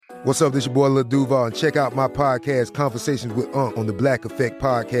What's up, this your boy Lil Duval, and check out my podcast, Conversations with Unc, on the Black Effect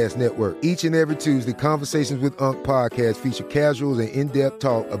Podcast Network. Each and every Tuesday, Conversations with Unc podcast feature casuals and in-depth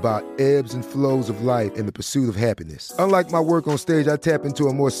talk about ebbs and flows of life and the pursuit of happiness. Unlike my work on stage, I tap into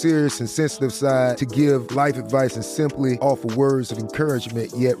a more serious and sensitive side to give life advice and simply offer words of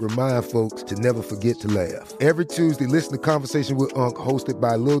encouragement, yet remind folks to never forget to laugh. Every Tuesday, listen to Conversations with Unc, hosted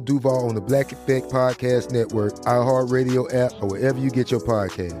by Lil Duval on the Black Effect Podcast Network, iHeartRadio app, or wherever you get your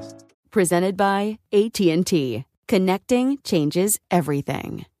podcasts. Presented by AT&T. Connecting changes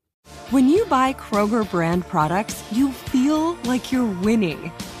everything. When you buy Kroger brand products, you feel like you're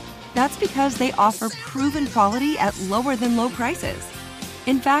winning. That's because they offer proven quality at lower than low prices.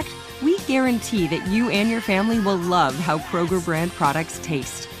 In fact, we guarantee that you and your family will love how Kroger brand products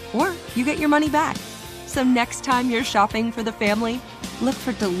taste, or you get your money back. So next time you're shopping for the family, look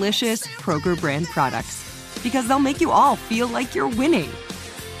for delicious Kroger brand products, because they'll make you all feel like you're winning.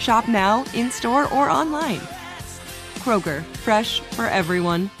 Shop now, in-store, or online. Kroger, fresh for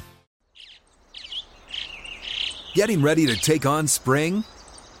everyone. Getting ready to take on spring?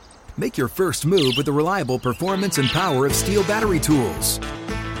 Make your first move with the reliable performance and power of Steel battery tools.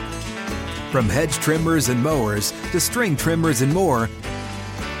 From hedge trimmers and mowers to string trimmers and more,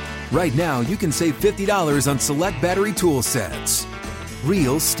 right now you can save $50 on select battery tool sets.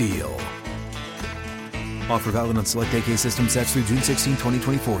 Real Steel. Offer valid on select AK system sets through June 16,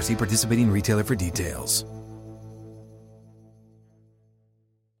 2024. See participating retailer for details.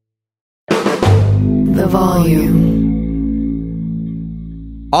 The volume.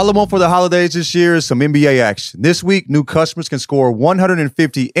 All I want for the holidays this year is some NBA action. This week, new customers can score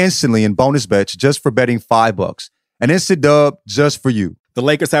 $150 instantly in bonus bets just for betting $5. An instant dub just for you. The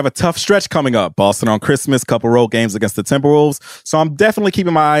Lakers have a tough stretch coming up. Boston on Christmas, couple road games against the Timberwolves. So I'm definitely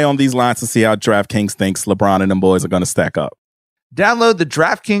keeping my eye on these lines to see how DraftKings thinks LeBron and them boys are going to stack up. Download the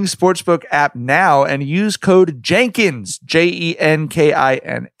DraftKings Sportsbook app now and use code Jenkins,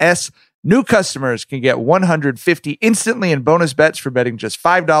 Jenkins. New customers can get $150 instantly in bonus bets for betting just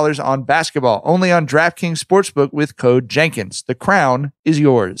 $5 on basketball. Only on DraftKings Sportsbook with code Jenkins. The crown is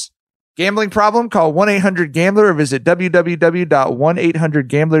yours. Gambling problem? Call 1-800-GAMBLER or visit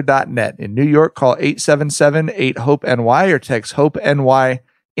www.1800gambler.net. In New York, call 877-8-HOPE-NY or text HOPE-NY.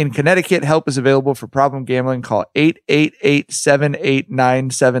 In Connecticut, help is available for problem gambling. Call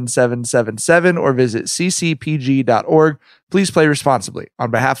 888-789-7777 or visit ccpg.org. Please play responsibly.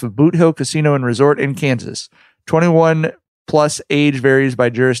 On behalf of Boot Hill Casino and Resort in Kansas, 21 plus age varies by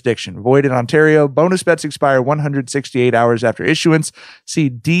jurisdiction. Void in Ontario. Bonus bets expire 168 hours after issuance. See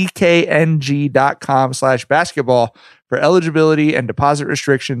dkng.com/basketball for eligibility and deposit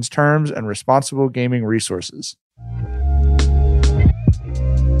restrictions, terms, and responsible gaming resources.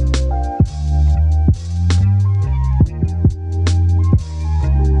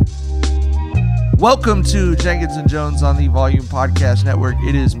 Welcome to Jenkins and Jonez on the Volume Podcast Network.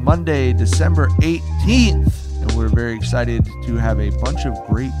 It is Monday, December 18th. And we're very excited to have a bunch of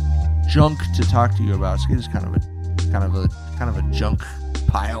great junk to talk to you about. So it's kind of a junk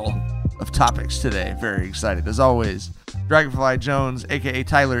pile of topics today. Very excited. As always, Dragonfly Jones, aka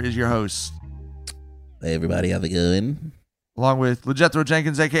Tyler, is your host. Hey everybody, how's it going? Along with Legethro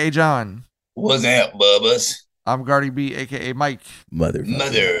Jenkins, aka John. What's up, Bubbas? I'm Gardy B, aka Mike.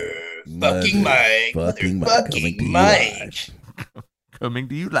 Motherfucking Mike. Coming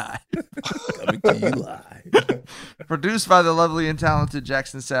to you live. Coming to you live. Produced by the lovely and talented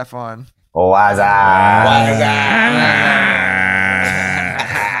Jackson Saffon. What's up?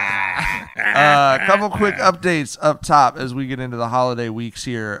 A couple quick updates up top as we get into the holiday weeks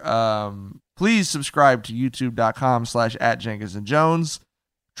here. Please subscribe to youtube.com/@JenkinsandJones.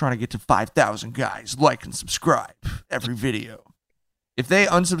 Trying to get to 5,000 guys. Like and subscribe every video. If they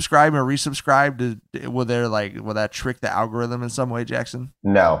unsubscribe and resubscribe, will that trick the algorithm in some way, Jackson?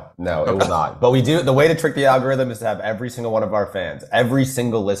 No, it will not. But we do. The way to trick the algorithm is to have every single one of our fans, every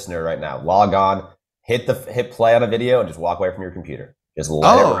single listener right now, log on, hit play on a video, and just walk away from your computer. Just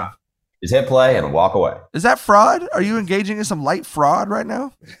let it run. Just hit play and walk away. Is that fraud? Are you engaging in some light fraud right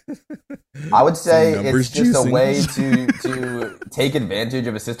now? I would say it's just a way to take advantage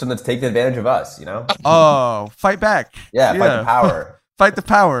of a system that's taking advantage of us, you know? Oh, fight back. Yeah, fight the power. Fight the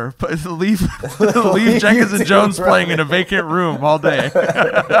power. Leave Jenkins and Jones playing in a vacant room all day.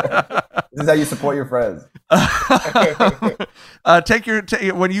 This is how you support your friends.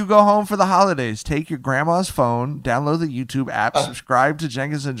 When you go home for the holidays, take your grandma's phone, download the YouTube app, subscribe to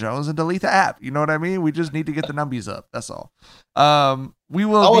Jenkins and Jones, and delete the app. You know what I mean? We just need to get the numbies up. That's all. I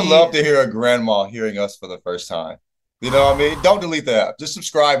would love to hear a grandma hearing us for the first time. You know what I mean? Don't delete the app. Just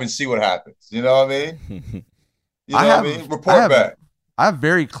subscribe and see what happens. You know what I mean? Report back. I'm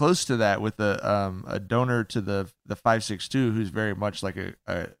very close to that with a donor to the 562 who's very much like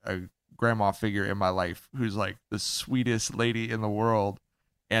a grandma figure in my life, who's like the sweetest lady in the world.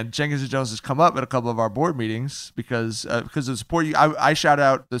 And Jenkins and Jonez has come up at a couple of our board meetings because of the support I shout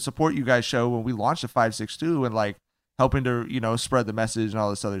out the support you guys show when we launched the 562 and like helping to, you know, spread the message and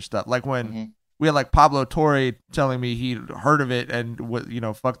all this other stuff. Like when we had like Pablo Torre telling me he'd heard of it and you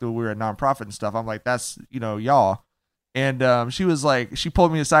know, fuck that we were a nonprofit and stuff. I'm like, that's, you know, y'all. And she was like, she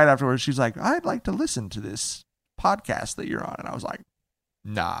pulled me aside afterwards. She's like, I'd like to listen to this podcast that you're on. And I was like,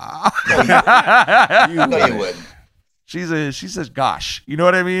 nah. You know you wouldn't. She says, gosh, you know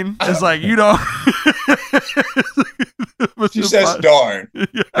what I mean? It's like, you know. She says, darn.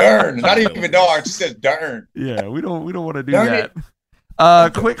 Darn. Not even darn. She says, darn. Yeah, we don't want to do that.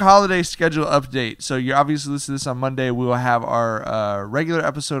 Quick holiday schedule update. So you're obviously listening to this on Monday. We will have our regular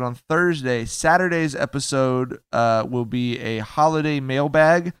episode on Thursday. Saturday's episode will be a holiday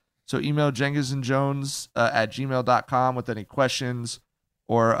mailbag. So email jenkinsandjones at gmail.com with any questions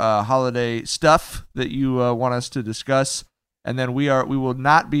or holiday stuff that you want us to discuss. And then we will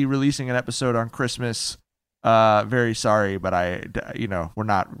not be releasing an episode on Christmas. Very sorry, but we're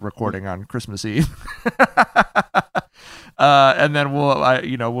not recording on Christmas Eve. And then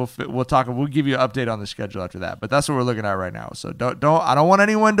we'll talk. We'll give you an update on the schedule after that. But that's what we're looking at right now. So I don't want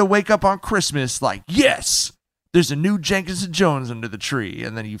anyone to wake up on Christmas like, yes, there's a new Jenkins and Jonez under the tree,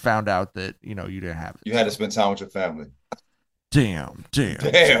 and then you found out that you didn't have it. You had to spend time with your family. Damn.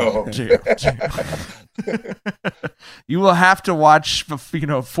 You will have to watch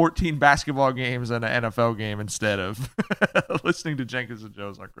 14 basketball games and an NFL game instead of listening to Jenkins and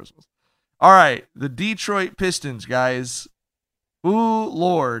Jonez on Christmas. All right, the Detroit Pistons, guys. Ooh,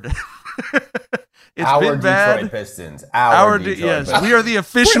 Lord. It's our been bad. Detroit Pistons. Our Detroit Pistons. We are the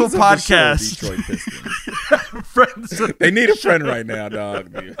official podcast. Detroit Pistons. Friends. They need a friend right now,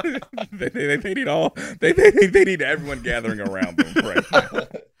 dog. They need everyone gathering around them right now.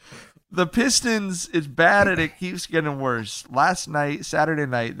 The Pistons, it's bad and it keeps getting worse. Last night, Saturday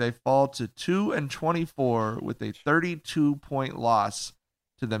night, they fall to 2-24 with a 32-point loss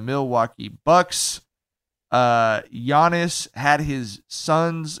to the Milwaukee Bucks. Jonez had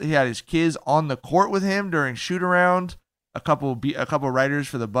his kids on the court with him during shoot around. A couple writers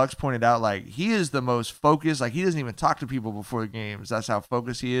for the Bucks pointed out like he is the most focused. Like he doesn't even talk to people before the games. That's how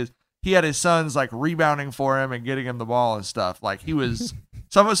focused he is. He had his sons like rebounding for him and getting him the ball and stuff. Like he was.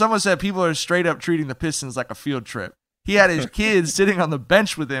 Someone said people are straight up treating the Pistons like a field trip. He had his kids sitting on the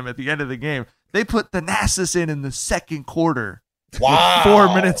bench with him at the end of the game. They put Thanasis in the second quarter. Wow. With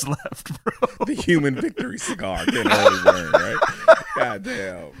 4 minutes left, bro. The human victory cigar getting early burn, right? God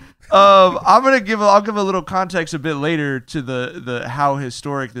damn. I'll give a little context a bit later to the how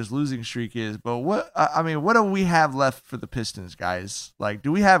historic this losing streak is. But what do we have left for the Pistons, guys? Like,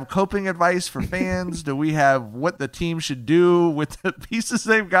 do we have coping advice for fans? Do we have what the team should do with the pieces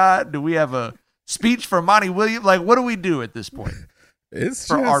they've got? Do we have a speech for Monty Williams? Like, what do we do at this point? It's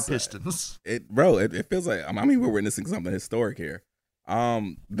for just, our Pistons. It feels like we're witnessing something historic here.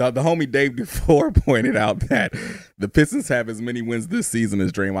 The homie Dave Dufour pointed out that the Pistons have as many wins this season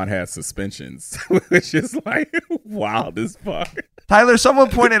as Draymond has suspensions, which is like wild as fuck. Tyler, someone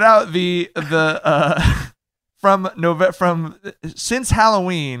pointed out from since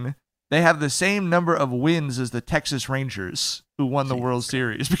Halloween they have the same number of wins as the Texas Rangers, who won the World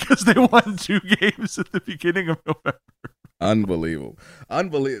Series because they won 2 games at the beginning of November. Unbelievable.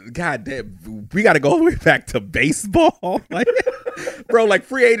 God damn. We got to go all the way back to baseball. Like, bro, like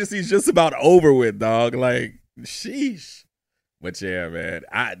free agency is just about over with, dog. Like, sheesh. But yeah, man,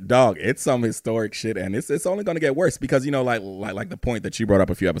 it's some historic shit, and it's only going to get worse because, like the point that you brought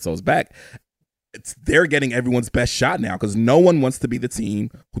up a few episodes back, they're getting everyone's best shot now because no one wants to be the team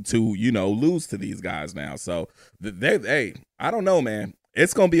to, lose to these guys now. So, I don't know, man.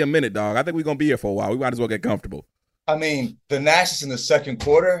 It's going to be a minute, dog. I think we're going to be here for a while. We might as well get comfortable. I mean, the Nash in the second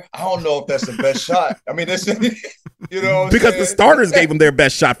quarter, I don't know if that's the best shot. I mean, this, because the starters gave them their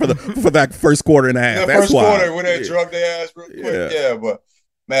best shot for that first quarter and a half. The first quarter when they drug their ass real quick. Yeah, but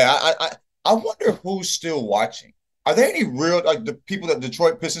man, I wonder who's still watching. Are there any real the people that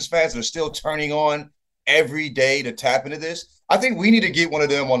Detroit Pistons fans that are still turning on every day to tap into this? I think we need to get one of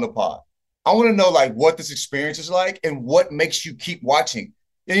them on the pod. I want to know what this experience is like and what makes you keep watching.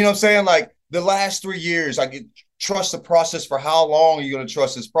 You know what I'm saying? Like the last 3 years, trust the process. For how long are you going to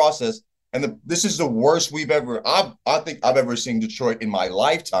trust this process? And this is the worst I think I've ever seen Detroit in my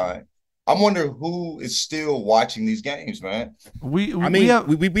lifetime. I'm wondering who is still watching these games, man. We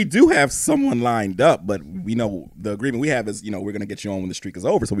do have someone lined up, but we know the agreement we have is, we're going to get you on when the streak is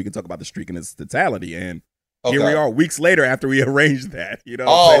over so we can talk about the streak in its totality. And Here we are weeks later after we arranged that. You know,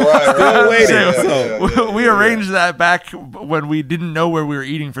 still waiting. We arranged that back when we didn't know where we were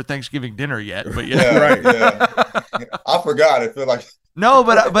eating for Thanksgiving dinner yet. But right. I forgot. I feel like no,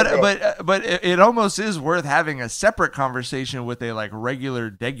 but it almost is worth having a separate conversation with a like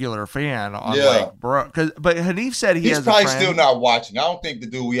regular fan on like bro. But Hanif said he's probably still not watching. I don't think the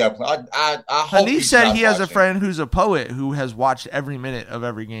dude we have. I hope Hanif said he has a friend who's a poet who has watched every minute of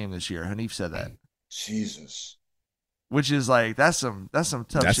every game this year. Hanif said that. Jesus. Which is like that's some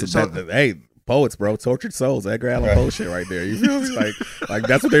tough shit. Hey, poets, bro, tortured souls. Edgar Allan Poe shit right there. You feel me? Like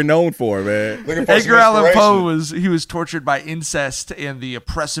that's what they're known for, man. Edgar Allan Poe was tortured by incest and the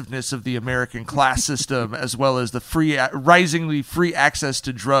oppressiveness of the American class system, as well as the risingly free access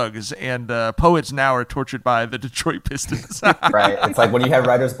to drugs. And poets now are tortured by the Detroit Pistons. Right. It's like when you have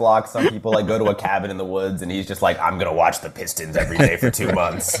writer's block, some people like go to a cabin in the woods, and he's just like, I'm gonna watch the Pistons every day for 2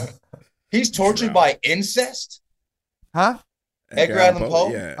 months. He's tortured by incest? Huh? Edgar Allan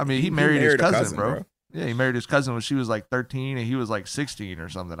Poe? Yeah. I mean, he married his cousin, bro. Yeah, he married his cousin when she was like 13 and he was like 16 or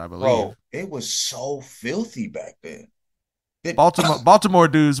something, I believe. Bro, it was so filthy back then. Baltimore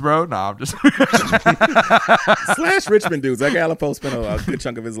dudes, bro. No, I'm just slash Richmond dudes. Edgar Allan Poe spent a good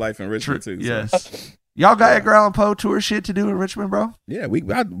chunk of his life in Richmond too. So. Yes. Y'all got Edgar Allan Poe tour shit to do in Richmond, bro? Yeah, we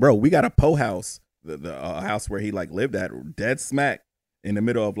got a Poe house, the house where he like lived at, dead smack in the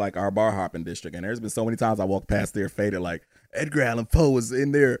middle of like our bar hopping district. And there's been so many times I walked past there faded like Edgar Allan Poe was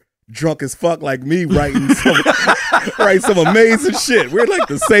in there drunk as fuck like me writing some amazing shit. We're like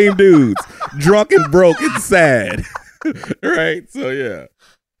the same dudes, drunk and broke and sad. Right? So yeah.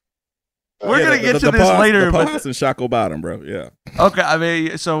 We're gonna get to this later. The house in Shockoe Bottom, bro. Yeah. Okay. I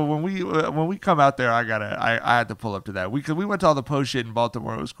mean, so when we come out there, I had to pull up to that. We went to all the post shit in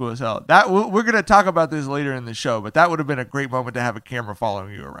Baltimore. It was cool as hell. We're gonna talk about this later in the show, but that would have been a great moment to have a camera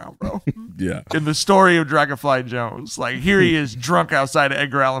following you around, bro. Yeah. In the story of Dragonfly Jones, like here he is drunk outside of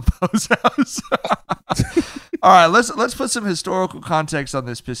Edgar Allan Poe's house. All right, let's put some historical context on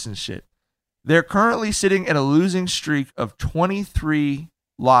this Pistons shit. They're currently sitting at a losing streak of 23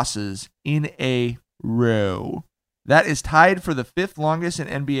 losses in a row. That is tied for the 5th longest in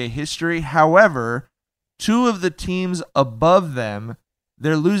NBA history. However, 2 of the teams above them,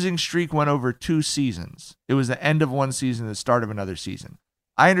 their losing streak went over 2 seasons. It was the end of one season, the start of another season.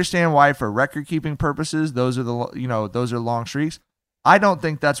 I understand why, for record-keeping purposes, those are long streaks. I don't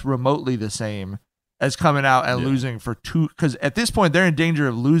think that's remotely the same as coming out and losing for 2, because at this point they're in danger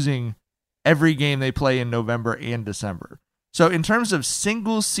of losing every game they play in November and December. So in terms of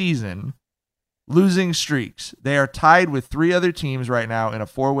single season losing streaks, they are tied with 3 other teams right now in a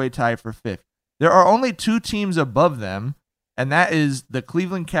 4-way tie for 5th. There are only 2 teams above them, and that is the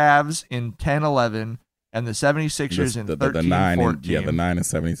Cleveland Cavs in 10-11 and the 76ers in 13-14. The 9 and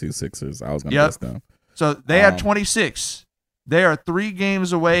 72 Sixers. I was going to list them. So they have 26. They are 3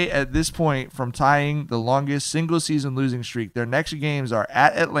 games away at this point from tying the longest single season losing streak. Their next games are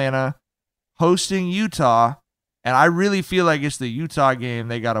at Atlanta, hosting Utah, and I really feel like it's the Utah game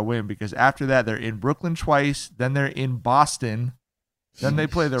they got to win, because after that, they're in Brooklyn twice, then they're in Boston, then they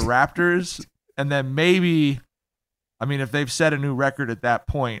play the Raptors, and then maybe, I mean, if they've set a new record at that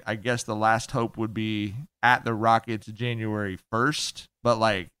point, I guess the last hope would be at the Rockets January 1st. But,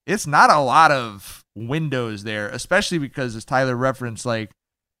 like, it's not a lot of windows there, especially because, as Tyler referenced, like,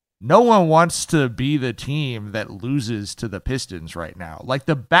 no one wants to be the team that loses to the Pistons right now. Like,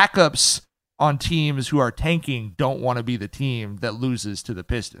 the backups on teams who are tanking don't want to be the team that loses to the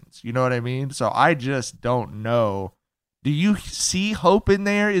Pistons. You know what I mean? So I just don't know. Do you see hope in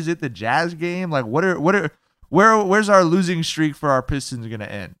there? Is it the Jazz game? Like, where's our losing streak for our Pistons going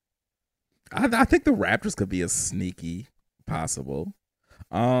to end? I think the Raptors could be a sneaky possible.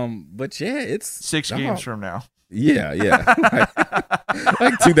 But yeah, it's 6 games from now. Yeah.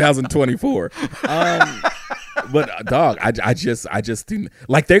 like 2024. But dog, I just do,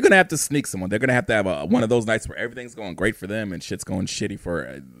 like, they're gonna have to sneak someone. They're gonna have to have one of those nights where everything's going great for them and shit's going shitty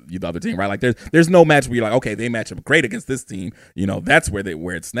for the other team, right? Like there's no match where you're like, okay, they match up great against this team. You know, that's where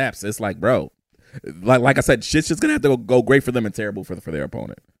it snaps. It's like, bro, like I said, shit's just gonna have to go great for them and terrible for their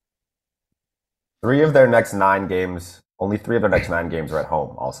opponent. 3 of their next 9 games. Only 3 of their next 9 games are at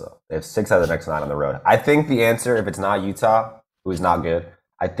home. Also, they have 6 out of the next 9 on the road. I think the answer, if it's not Utah, who is not good,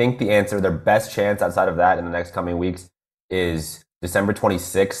 I think the answer, their best chance outside of that in the next coming weeks, is December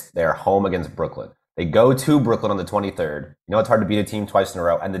 26th. They're home against Brooklyn. They go to Brooklyn on the 23rd. You know, it's hard to beat a team twice in a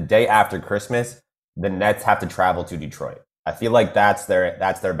row. And the day after Christmas, the Nets have to travel to Detroit. I feel like that's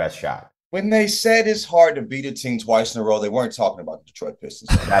their best shot. When they said it's hard to beat a team twice in a row, they weren't talking about the Detroit Pistons.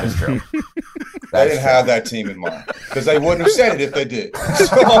 That is true. They didn't have that team in mind, because they wouldn't have said it if they did. Because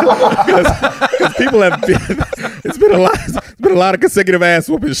People have been. It's been a lot of consecutive ass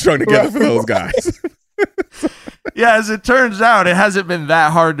whoopings strung together for those guys. Yeah, as it turns out, it hasn't been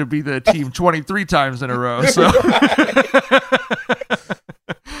that hard to beat the team 23 times in a row. So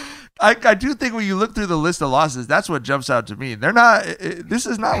I do think when you look through the list of losses, that's what jumps out to me. This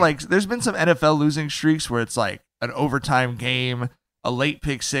is not like, there's been some NFL losing streaks where it's like an overtime game, a late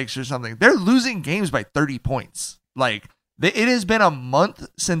pick six or something. They're losing games by 30 points. Like, it has been a month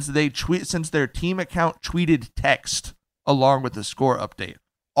since their team account tweeted text along with the score update.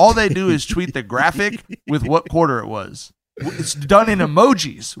 All they do is tweet the graphic with what quarter it was. It's done in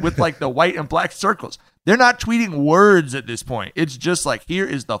emojis with like the white and black circles. They're not tweeting words at this point. It's just like, here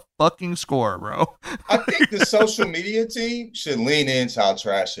is the fucking score, bro. I think the social media team should lean into how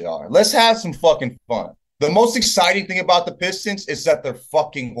trash they are. Let's have some fucking fun. The most exciting thing about the Pistons is that they're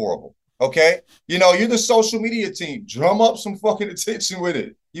fucking horrible. Okay? You know, you're the social media team. Drum up some fucking attention with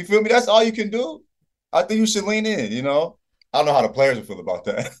it. You feel me? That's all you can do. I think you should lean in, you know? I don't know how the players will feel about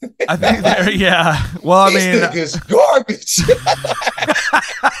that. I think they're, yeah. Well, I mean, this nigga's garbage.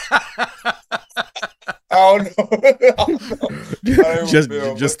 I don't know.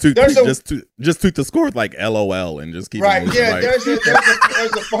 Just tweet the score with like LOL and just keep right. It Yeah, like. there's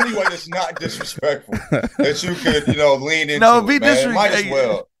a funny way that's not disrespectful that you could lean into. No, be disrespectful. Might as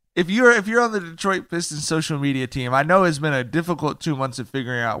well. If you're on the Detroit Pistons social media team, I know it's been a difficult 2 months of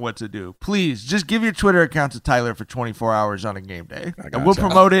figuring out what to do. Please just give your Twitter account to Tyler for 24 hours on a game day, and we'll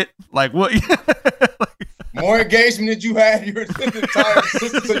promote it. Like what? More engagement than you had your entire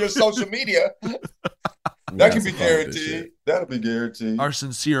existence on your social media. That can be guaranteed. That'll be guaranteed. Our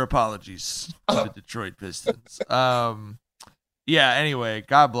sincere apologies to the Detroit Pistons. Yeah, anyway,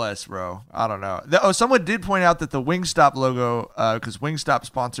 God bless, bro. I don't know. Someone did point out that the Wingstop logo, because Wingstop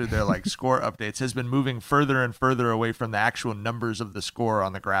sponsored their like score updates, has been moving further and further away from the actual numbers of the score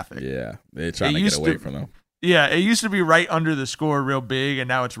on the graphic. Yeah, they're trying to get away from them. Yeah, it used to be right under the score real big, and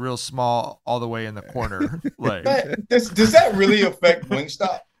now it's real small all the way in the corner. Like, does that really affect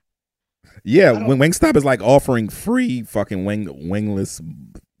Wingstop? Yeah, when Wingstop is like offering free fucking wingless,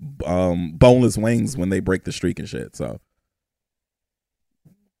 boneless wings when they break the streak and shit. So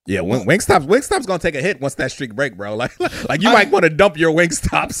yeah, Wingstop's gonna take a hit once that streak break, bro. Like you might want to dump your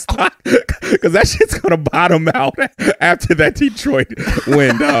Wingstop stock because that shit's gonna bottom out after that Detroit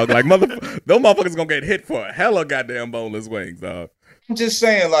win, dog. Like those motherfuckers gonna get hit for a hella goddamn boneless wings, dog. I'm just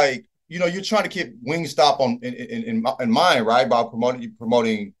saying, like, you're trying to keep Wingstop in mind, right? By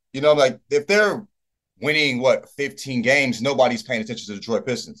promoting. Like if they're winning 15 games, nobody's paying attention to the Detroit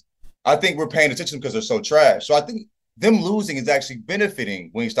Pistons. I think we're paying attention because they're so trash. So I think them losing is actually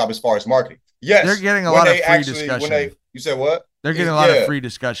benefiting Wingstop as far as marketing. Yes, they're getting a lot of free discussion. You said what? They're getting a lot of free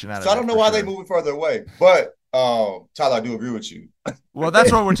discussion out of it. So I don't know why they're moving further away, but Tyler, I do agree with you. Well,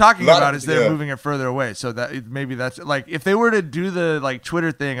 that's what we're talking about is they're moving it further away. So that maybe that's like if they were to do the like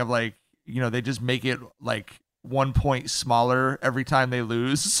Twitter thing of like they just make it like 1 point smaller every time they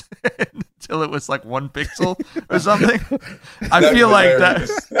lose until it was like 1 pixel or something. I feel like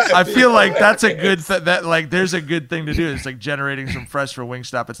that's a good that like there's a good thing to do. It's like generating some fresh for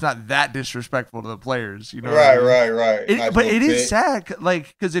Wingstop. It's not that disrespectful to the players, Right. But it is sad,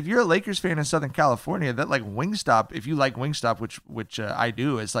 like because if you're a Lakers fan in Southern California, that like Wingstop, if you like Wingstop, which I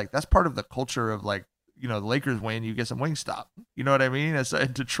do, it's like that's part of the culture of like the Lakers win, you get some Wingstop. You know what I mean?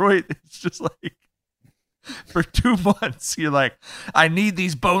 In Detroit, it's just like. For 2 months, you're like, I need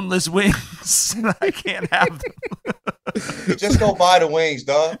these boneless wings, and I can't have them. Just go buy the wings,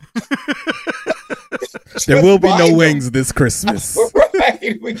 dog. There will be no wings this Christmas.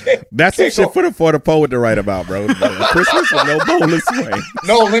 Right. That's some shit for the poet to write about, bro. Christmas with no boneless wings.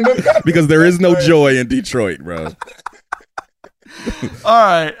 No limit. Because there is no joy in Detroit, bro. All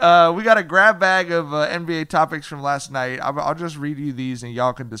right, we got a grab bag of NBA topics from last night. I'll just read you these, and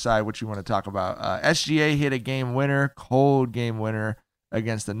y'all can decide what you want to talk about. SGA hit a cold game winner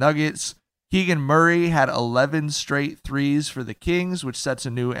against the Nuggets. Keegan Murray had 11 straight threes for the Kings, which sets a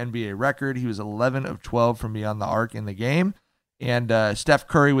new NBA record. He was 11 of 12 from beyond the arc in the game. And Steph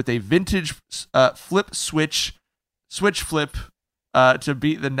Curry with a vintage switch flip to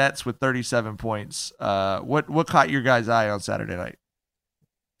beat the Nets with 37 points. What caught your guys' eye on Saturday night?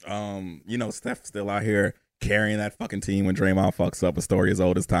 Steph's still out here carrying that fucking team when Draymond fucks up. A story as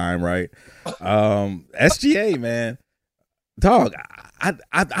old as time, right? SGA, man. Dog,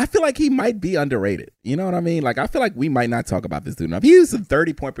 I feel like he might be underrated. You know what I mean? Like, I feel like we might not talk about this dude enough. He was a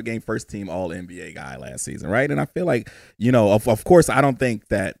 30-point per game first team All-NBA guy last season, right? And I feel like, of course, I don't think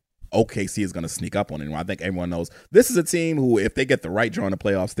that OKC is going to sneak up on anyone. I think everyone knows this is a team who, if they get the right draw in the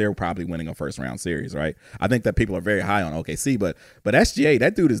playoffs, they're probably winning a first-round series, right? I think that people are very high on OKC, but SGA,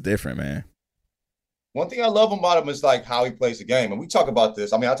 that dude is different, man. One thing I love about him is like how he plays the game. And we talk about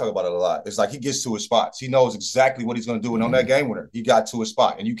this. I mean, I talk about it a lot. It's like he gets to his spots. He knows exactly what he's going to do. And on that game winner, he got to his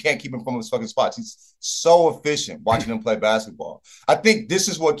spot. And you can't keep him from his fucking spots. He's so efficient watching him play basketball. I think this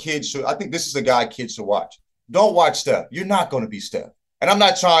is what kids should – I think this is a guy kids should watch. Don't watch Steph. You're not going to be Steph. And I'm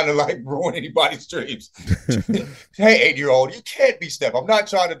not trying to like ruin anybody's dreams. Hey, 8-year-old, you can't be Steph. I'm not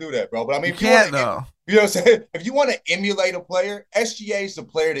trying to do that, bro. But I mean, you can't though. You know what I'm saying? If you want to emulate a player, SGA is the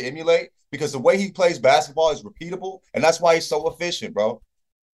player to emulate because the way he plays basketball is repeatable, and that's why he's so efficient, bro.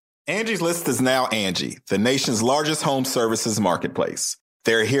 Angie's List is now Angie, the nation's largest home services marketplace.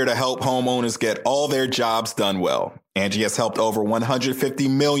 They're here to help homeowners get all their jobs done well. Angie has helped over 150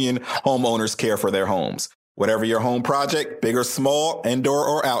 million homeowners care for their homes. Whatever your home project, big or small, indoor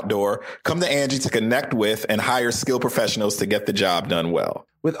or outdoor, come to Angie to connect with and hire skilled professionals to get the job done well.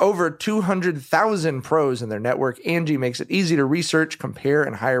 With over 200,000 pros in their network, Angie makes it easy to research, compare,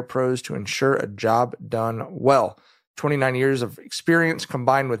 and hire pros to ensure a job done well. 29 years of experience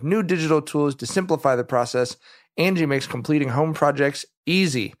combined with new digital tools to simplify the process, Angie makes completing home projects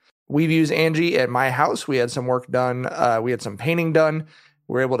easy. We've used Angie at my house. We had some work done. We had some painting done.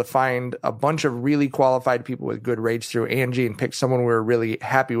 We were able to find a bunch of really qualified people with good rates through Angie and pick someone we were really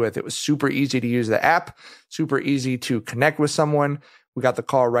happy with. It was super easy to use the app, super easy to connect with someone. We got the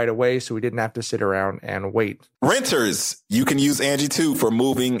call right away, so we didn't have to sit around and wait. Renters, you can use Angie too for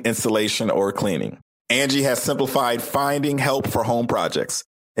moving, installation, or cleaning. Angie has simplified finding help for home projects.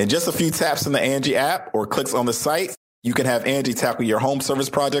 In just a few taps in the Angie app or clicks on the site, you can have Angie tackle your home service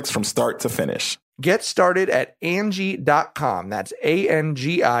projects from start to finish. Get started at Angie.com. That's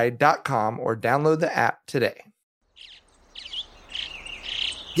ANGI.com, or download the app today.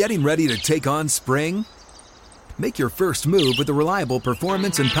 Getting ready to take on spring? Make your first move with the reliable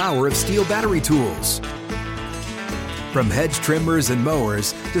performance and power of Steel battery tools. From hedge trimmers and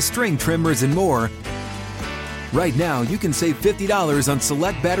mowers to string trimmers and more, right now you can save $50 on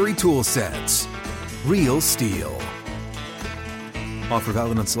select battery tool sets. Real Steel. Offer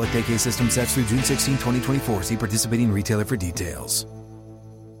valid on select AK system sets through June 16, 2024. See participating retailer for details.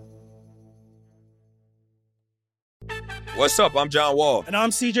 What's up? I'm John Wall. And I'm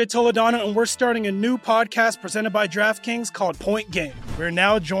CJ Toledano, and we're starting a new podcast presented by DraftKings called Point Game. We're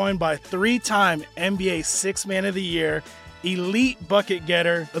now joined by 3-time NBA Sixth Man of the Year, elite bucket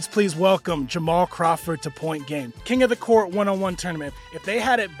getter. Let's please welcome Jamal Crawford to Point Game. King of the Court one-on-one tournament. If they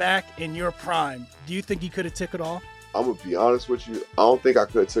had it back in your prime, do you think you could have took it all? I'm going to be honest with you. I don't think I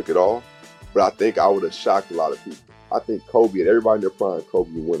could have took it all, but I think I would have shocked a lot of people. I think Kobe and everybody in their prime,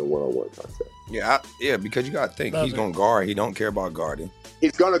 Kobe would win a one-on-one contest. Yeah, because you got to think, he's going to guard. He don't care about guarding.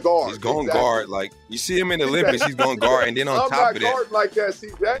 He's going to guard. He's going to guard. Like, you see him in the Olympics, he's going to guard. And then on top of that. I'm not guarding like that,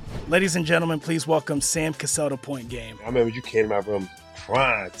 CJ. Ladies and gentlemen, please welcome Sam Cassell to Point Game. I remember you came to my room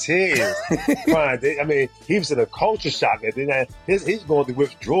crying, tears, crying. I mean, he was in a culture shock. He's going through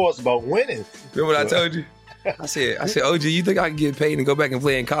withdrawals about winning. Remember what I told you? I said, OG, you think I can get paid and go back and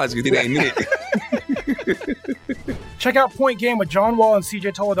play in college because it ain't it? Check out Point Game with John Wall and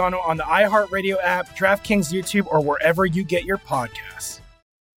CJ Toledano on the iHeartRadio app, DraftKings YouTube, or wherever you get your podcasts.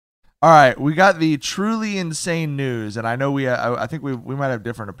 All right, we got the truly insane news, and I know I think we might have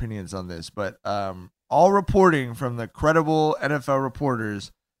different opinions on this, but all reporting from the credible NFL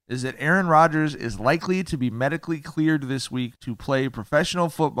reporters is that Aaron Rodgers is likely to be medically cleared this week to play professional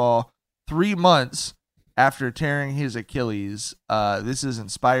football 3 months after tearing his Achilles. This has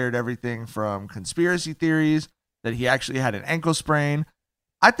inspired everything from conspiracy theories that he actually had an ankle sprain.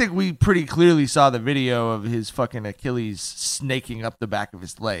 I think we pretty clearly saw the video of his fucking Achilles snaking up the back of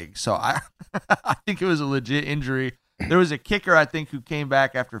his leg. So I think it was a legit injury. There was a kicker, I think, who came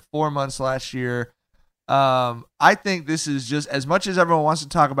back after 4 months last year. I think this is just, as much as everyone wants to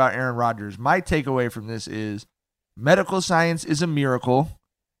talk about Aaron Rodgers, my takeaway from this is medical science is a miracle.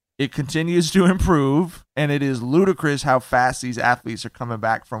 It continues to improve, and it is ludicrous how fast these athletes are coming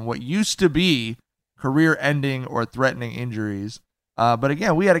back from what used to be career-ending or threatening injuries. But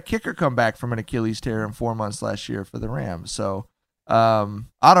again, we had a kicker come back from an Achilles tear in 4 months last year for the Rams. So I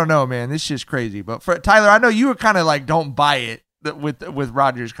don't know, man. This shit's crazy. But for Tyler, I know you were kind of like, don't buy it with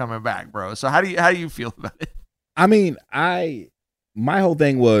Rodgers coming back, bro. So how do you feel about it? I mean, my whole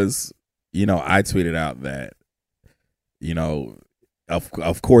thing was, I tweeted out that,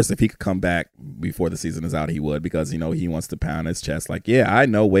 Of course, if he could come back before the season is out, he would, because, he wants to pound his chest like, yeah, I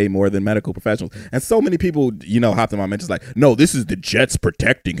know way more than medical professionals. And so many people, hopped in my mentions like, no, this is the Jets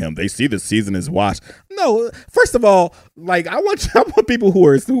protecting him. They see the season is washed. No, first of all, like, I want people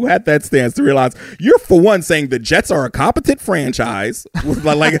who had that stance to realize you're, for one, saying the Jets are a competent franchise.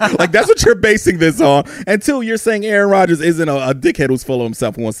 like that's what you're basing this on. And two, you're saying Aaron Rodgers isn't a dickhead who's full of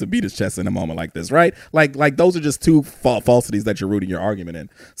himself who wants to beat his chest in a moment like this, right? Like those are just two falsities that you're rooting your argument in.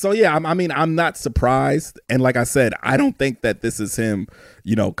 So yeah, I'm not surprised. And like I said, I don't think that this is him,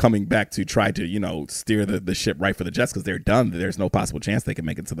 coming back to try to, steer the ship right for the Jets, because they're done. There's no possible chance they can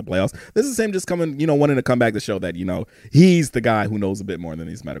make it to the playoffs. This is him just coming, wanting to come back to show that, he's the guy who knows a bit more than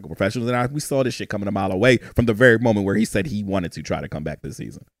these medical professionals. And we saw this shit coming a mile away from the very moment where he said he wanted to try to come back this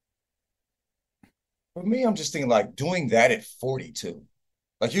season. For me, I'm just thinking like doing that at 42.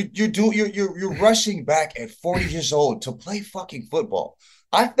 Like you're rushing back at 40 years old to play fucking football.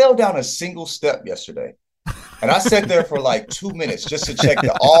 I fell down a single step yesterday, and I sat there for like 2 minutes just to check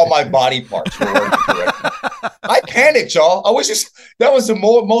that all my body parts were working correctly. I panicked, y'all. That was the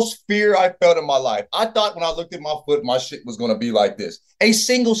most fear I felt in my life. I thought when I looked at my foot, my shit was going to be like this. A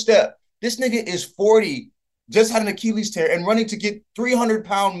single step. This nigga is 40, just had an Achilles tear, and running to get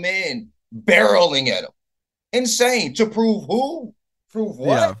 300-pound men barreling at him. Insane. To prove who? Prove what?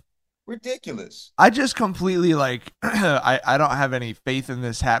 Yeah. Ridiculous. I just completely I don't have any faith in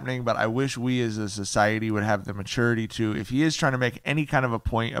this happening, but I wish we as a society would have the maturity to, if he is trying to make any kind of a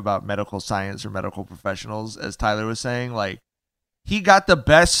point about medical science or medical professionals, as Tyler was saying, like, he got the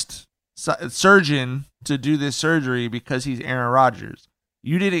best surgeon to do this surgery because he's Aaron Rodgers.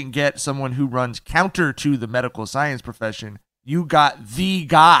 You didn't get someone who runs counter to the medical science profession. You got the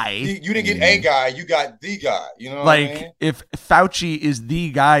guy. You didn't get a guy. You got the guy. You know, like, what I mean? If Fauci is the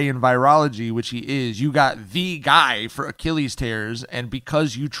guy in virology, which he is, you got the guy for Achilles tears, and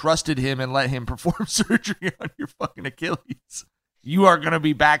because you trusted him and let him perform surgery on your fucking Achilles, you are going to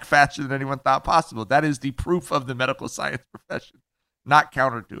be back faster than anyone thought possible. That is the proof of the medical science profession, not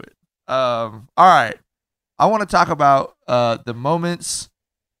counter to it. All right, I want to talk about the moments,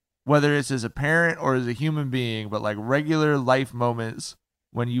 whether it's as a parent or as a human being, but like regular life moments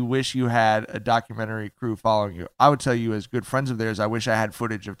when you wish you had a documentary crew following you. I would tell you, as good friends of theirs, I wish I had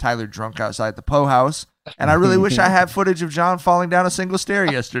footage of Tyler drunk outside the Poe house. And I really wish I had footage of John falling down a single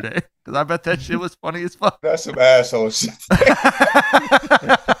stair yesterday, because I bet that shit was funny as fuck. That's some asshole shit.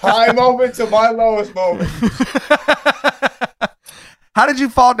 High moment to my lowest moment. How did you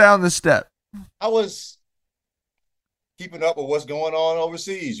fall down the step? I was keeping up with what's going on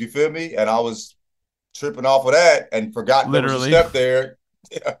overseas, you feel me? And I was tripping off of that and forgot there was a step there.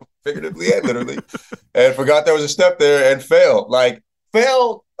 Yeah, figuratively and literally. And forgot there was a step there and fell like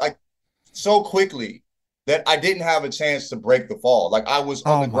so quickly that I didn't have a chance to break the fall. Like, I was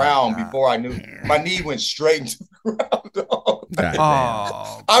on the ground before I knew. My knee went straight into the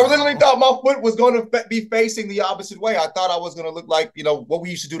ground. I literally thought my foot was going to be facing the opposite way. I thought I was going to look like, what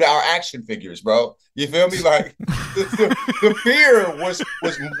we used to do to our action figures, bro. You feel me? Like, the fear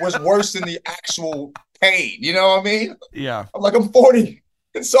was worse than the actual pain. You know what I mean? Yeah. I'm like, I'm 40.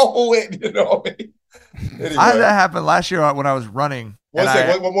 It's over with. You know what I mean? Anyway. I had that happen last year when I was running. One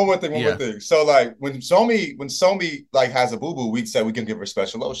more thing. So like when Somi like has a boo-boo, we said we can give her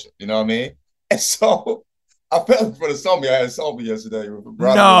special lotion. You know what I mean? And so I fell in front of Somi. I had Somi yesterday.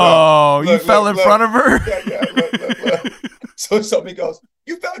 No, you fell in front of her? Yeah. Look. So Somi goes,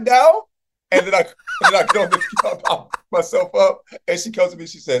 "You fell down?" And then I go to pick myself up, and she comes to me.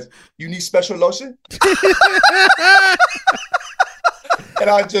 She says, "You need special lotion?" And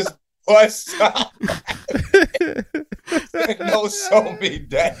I just bust out. No, Somi,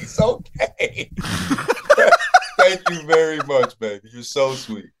 Daddy's okay. Thank you very much, baby. You're so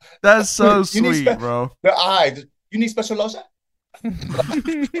sweet. That's so sweet, bro. You need special lotion? But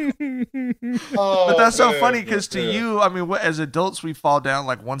that's so funny because to you, I mean, as adults, we fall down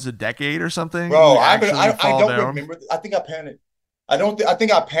like once a decade or something. Bro, I don't remember. I think I panicked. I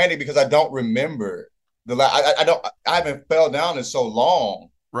think I panicked because I don't remember I haven't fell down in so long.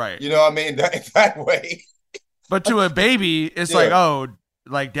 Right. You know what I mean? That way. But to a baby, it's like, oh,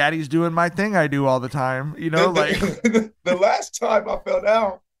 like Daddy's doing my thing I do all the time. You know, the last time I fell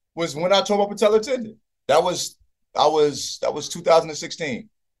down was when I tore my patellar tendon. That was 2016.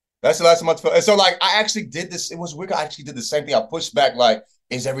 That's the last time I fell. And so like I actually did this. It was weird. I actually did the same thing. I pushed back like,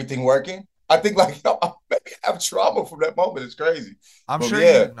 is everything working? I think like I maybe have trauma from that moment. It's crazy. I'm sure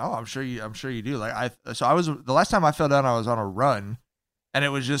you do. Like the last time I fell down, I was on a run. And it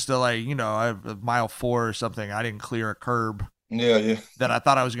was just a mile 4 or something. I didn't clear a curb. Yeah. That I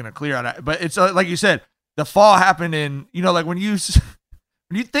thought I was going to clear. But it's like you said, the fall happened in, like when you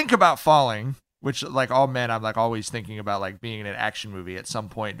think about falling, which like all men, I'm like always thinking about like being in an action movie at some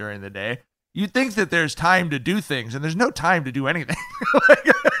point during the day. You think that there's time to do things, and there's no time to do anything. Like,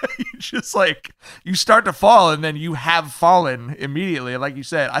 you just like, you start to fall, and then you have fallen immediately. Like you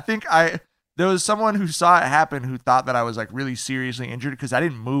said, I think there was someone who saw it happen who thought that I was like really seriously injured because I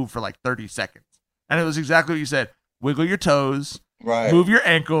didn't move for like 30 seconds. And it was exactly what you said. Wiggle your toes, right? Move your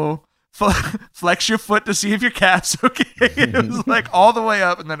ankle, flex your foot to see if your calf's okay. It was like all the way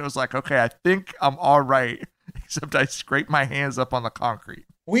up, and then it was like, okay, I think I'm all right, except I scraped my hands up on the concrete.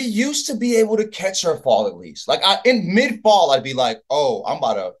 We used to be able to catch her fall at least. Like in mid-fall, I'd be like, "Oh,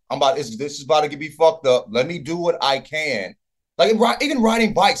 this is about to get me fucked up. Let me do what I can." Like even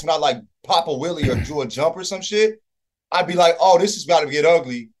riding bikes, when I like pop a wheelie or do a jump or some shit, I'd be like, "Oh, this is about to get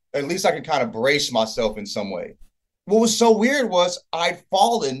ugly." At least I can kind of brace myself in some way. What was so weird was I'd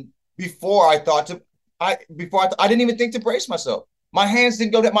fallen before I didn't even think to brace myself. My hands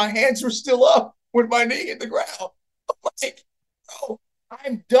didn't go down. My hands were still up with my knee in the ground. I'm like, bro,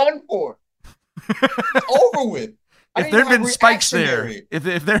 I'm done for. It's over with. If there had been spikes there,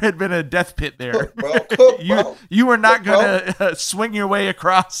 if there had been a death pit there, Cook, you were not going to swing your way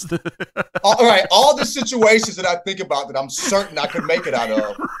across the. All right, all the situations that I think about that I'm certain I could make it out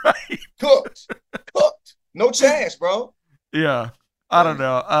of. Right. Cooked. No chance, bro. Yeah. I don't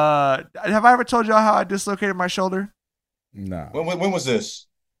know. Have I ever told y'all how I dislocated my shoulder? No. When was this?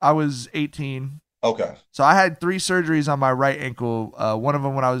 I was 18. Okay. So I had 3 surgeries on my right ankle. One of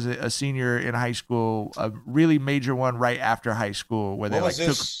them when I was a senior in high school, a really major one right after high school where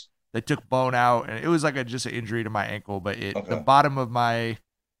they took bone out, and it was like just an injury to my ankle, but the bottom of my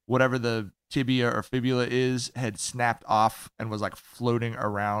whatever the tibia or fibula is had snapped off and was like floating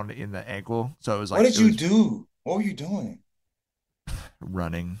around in the ankle. So it was like, what did you do? What were you doing?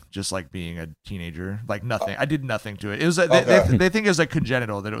 Running, just like being a teenager, like nothing. I did nothing to it. It was they think it was like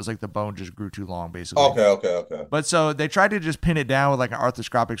congenital, that it was like the bone just grew too long, basically. Okay. But so they tried to just pin it down with like an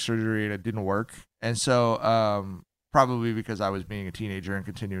arthroscopic surgery, and it didn't work. And so probably because I was being a teenager and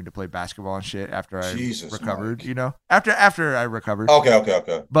continuing to play basketball and shit after I recovered, Mike. After I recovered.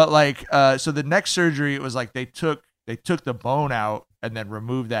 Okay. But like so the next surgery, it was like they took the bone out and then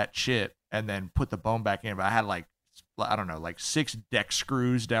removed that chip and then put the bone back in. But I had like, I don't know, like 6 deck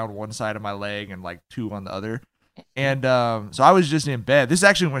screws down one side of my leg and like 2 on the other. And so I was just in bed. This is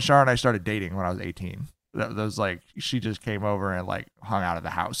actually when Shar and I started dating when I was 18. That was like, she just came over and like hung out of the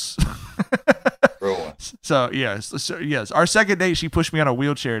house. So yes, our second date, she pushed me on a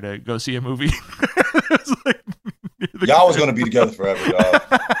wheelchair to go see a movie. Y'all was gonna be together forever, dog.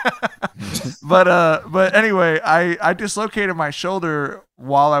 But anyway, I dislocated my shoulder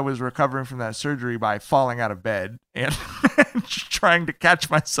while I was recovering from that surgery by falling out of bed and trying to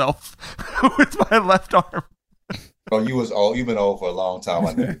catch myself with my left arm. Bro, you've been old for a long time,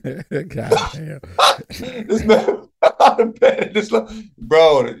 I think. God damn. This man out of bed.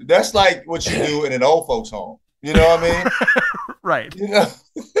 Bro, that's like what you do in an old folks home. You know what I mean? Right.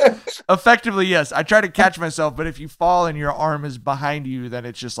 Effectively, yes. I try to catch myself, but if you fall and your arm is behind you, then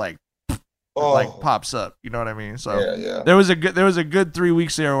it's just like pops up. You know what I mean? So yeah. There was a good 3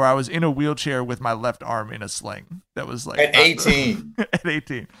 weeks there where I was in a wheelchair with my left arm in a sling. That was like at 18. At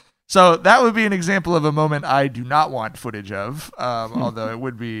 18. So that would be an example of a moment I do not want footage of, although it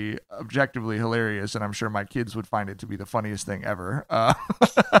would be objectively hilarious, and I'm sure my kids would find it to be the funniest thing ever.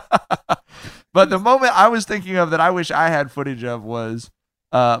 But the moment I was thinking of that I wish I had footage of was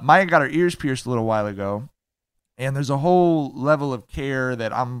Maya got her ears pierced a little while ago, and there's a whole level of care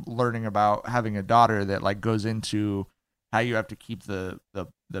that I'm learning about having a daughter that like goes into how you have to keep the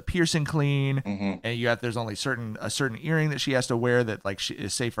piercing clean, and there's only a certain earring that she has to wear that like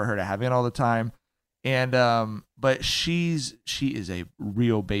is safe for her to have in all the time, and but she is a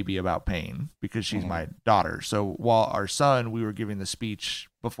real baby about pain because she's my daughter. So while our son, we were giving the speech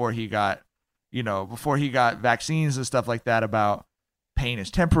before he got vaccines and stuff like that about pain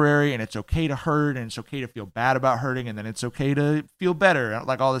is temporary and it's okay to hurt and it's okay to feel bad about hurting and then it's okay to feel better,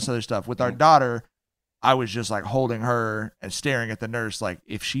 like all this other stuff. With our daughter, I was just like holding her and staring at the nurse like,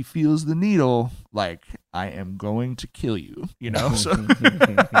 if she feels the needle, like I am going to kill you, So you're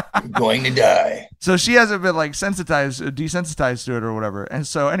going to die. So she hasn't been like desensitized to it or whatever. And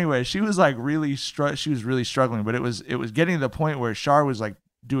so anyway, she was like she was really struggling, but it was getting to the point where Shar was like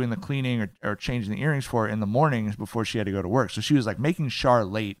doing the cleaning or changing the earrings for her in the mornings before she had to go to work. So she was like making Shar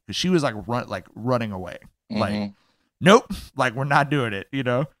late because she was like running away. Like, nope, like we're not doing it,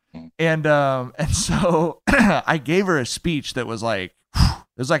 And so I gave her a speech that was like,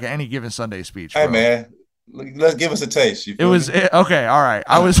 it was like an Any Given Sunday speech. Hey, bro. man, Let's give us a taste. Okay. All right.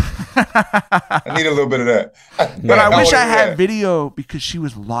 I was. I need a little bit of that. But I wish I had video because she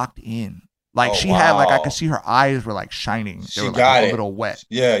was locked in. Like she had, like I could see her eyes were like shining. They were like a little wet.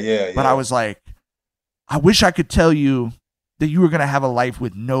 Yeah. But I was like, I wish I could tell you that you were gonna have a life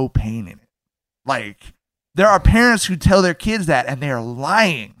with no pain in it. Like there are parents who tell their kids that, and they are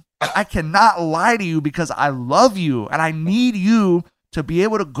lying. I cannot lie to you because I love you and I need you to be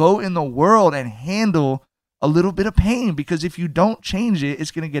able to go in the world and handle a little bit of pain, because if you don't change it,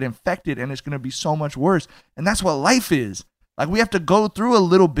 it's going to get infected and it's going to be so much worse. And that's what life is. Like we have to go through a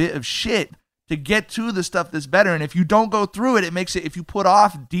little bit of shit to get to the stuff that's better. And if you don't go through it, if you put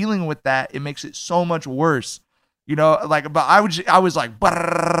off dealing with that, it makes it so much worse. You know, like, but I was like,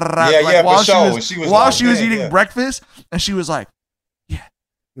 while she was eating breakfast, and she was like,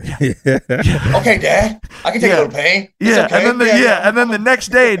 okay, Dad, I can take a little pain. It's okay. And then the next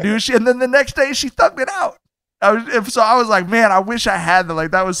day, dude, she thugged it out. I was like, man, I wish I had that.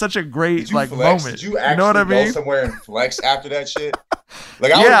 Like that was such a great moment. Did you actually go somewhere and flex after that shit?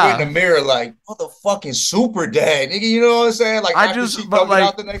 Like I was in the mirror, like motherfucking super dad, nigga. You know what I'm saying? Like after she thugged it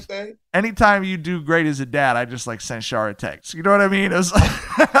out the next day. Anytime you do great as a dad, I just like sent Shar a text. You know what I mean? It was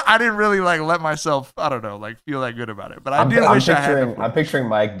like, I didn't really like let myself, I don't know, like feel that good about it. But I wish I had. I'm picturing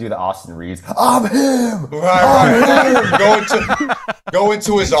Mike do the Austin Reeves. I'm him. Right. Go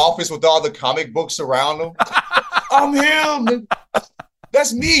into his office with all the comic books around him. I'm him.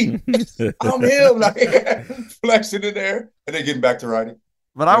 That's me. I'm him. Like flexing in there and then getting back to writing.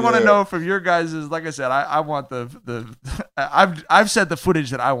 But I want to know from your guys is, like I said, I want I've said the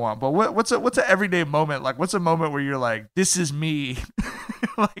footage that I want, but what's an everyday moment? Like what's a moment where you're like, this is me.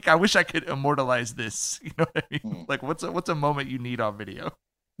 Like I wish I could immortalize this. You know what I mean? Like what's a moment you need on video?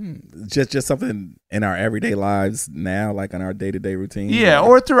 Just something in our everyday lives now, like on our day-to-day routine. Yeah,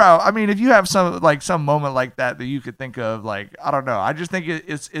 or throughout. I mean, if you have some moment like that you could think of, like, I don't know. I just think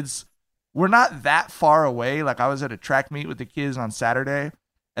it's we're not that far away. Like I was at a track meet with the kids on Saturday,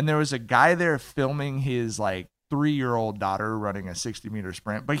 and there was a guy there filming his like 3-year-old daughter running a 60-meter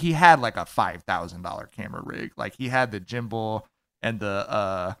sprint, but he had like a $5,000 camera rig. Like he had the gimbal and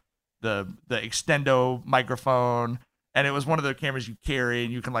the extendo microphone. And it was one of the cameras you carry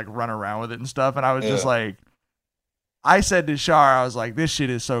and you can like run around with it and stuff. And I was just like, I said to Shar, I was like, this shit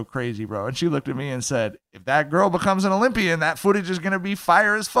is so crazy, bro. And she looked at me and said, if that girl becomes an Olympian, that footage is going to be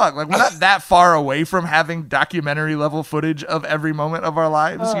fire as fuck. Like we're not that far away from having documentary level footage of every moment of our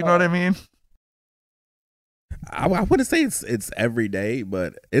lives. You know what I mean? I wouldn't say it's every day,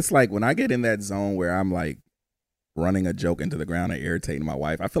 but it's like when I get in that zone where I'm like running a joke into the ground and irritating my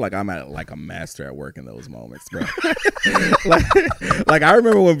wife, I feel like I'm at like a master at work in those moments, bro. like I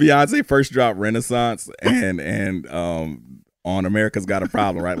remember when Beyonce first dropped Renaissance and on America's Got a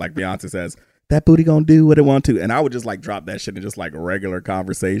Problem, right? Like Beyonce says, that booty gonna do what it want to. And I would just like drop that shit in just like regular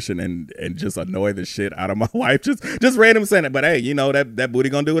conversation and just annoy the shit out of my wife. Just random saying it. But hey, you know, that booty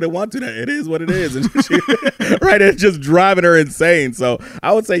gonna do what it want to. It is what it is. And right, it's just driving her insane. So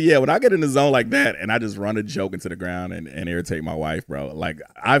I would say, yeah, when I get in the zone like that and I just run a joke into the ground and irritate my wife, bro, like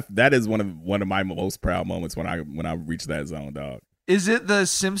that is one of my most proud moments when I reach that zone, dog. Is it the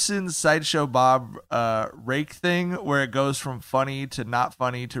Simpsons Sideshow Bob rake thing where it goes from funny to not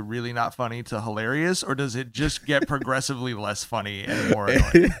funny to really not funny to hilarious, or does it just get progressively less funny and more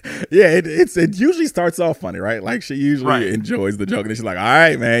annoying? Yeah, it usually starts off funny, right? Like she usually enjoys the joke, and then she's like, "All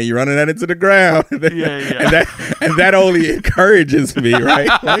right, man, you're running that into the ground." Yeah. and that only encourages me,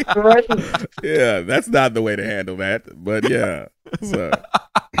 right? Like, yeah, that's not the way to handle that, but yeah. So.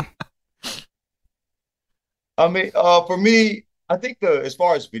 I mean, for me, I think as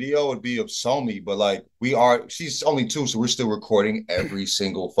far as video would be of Somi, but like she's only 2, so we're still recording every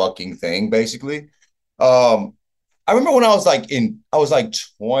single fucking thing, basically. I remember when I was like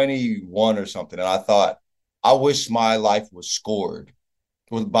 21 or something, and I thought, I wish my life was scored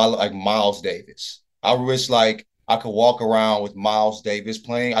by like Miles Davis. I wish like I could walk around with Miles Davis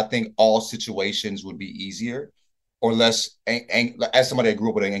playing. I think all situations would be easier or less. As somebody that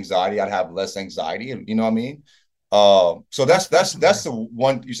grew up with anxiety, I'd have less anxiety. You know what I mean? So that's the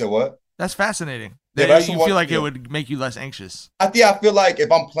one. You said what? That's fascinating. Yeah, you feel like it would make you less anxious. I feel like if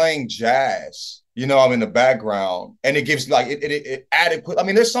I'm playing jazz, you know, I'm in the background and it gives like it adequate. I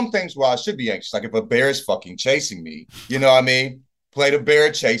mean, there's some things where I should be anxious, like if a bear is fucking chasing me, you know what I mean? Play the bear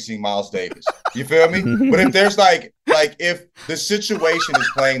chasing Miles Davis. You feel me? But if there's like if the situation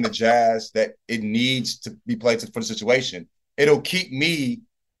is playing the jazz that it needs to be played for the situation, it'll keep me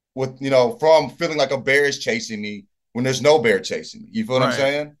with, you know, from feeling like a bear is chasing me when there's no bear chasing me. You feel what I'm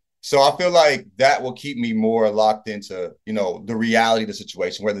saying? So I feel like that will keep me more locked into, you know, the reality of the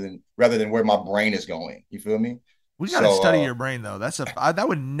situation rather than where my brain is going. You feel me? We got to study your brain though. That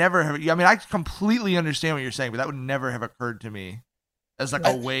would never have. I mean, I completely understand what you're saying, but that would never have occurred to me as like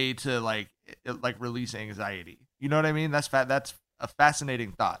a way to like release anxiety. You know what I mean? That's a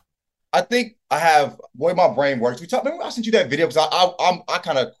fascinating thought. I think I have way my brain works. Remember I sent you that video because I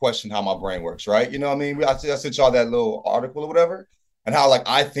kind of question how my brain works, right? You know what I mean? I sent y'all that little article or whatever, and how like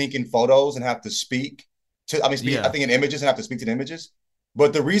I think in photos and have to speak to. I think in images and have to speak to the images.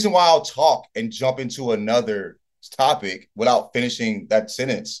 But the reason why I'll talk and jump into another topic without finishing that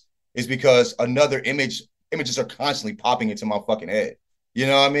sentence is because images are constantly popping into my fucking head. You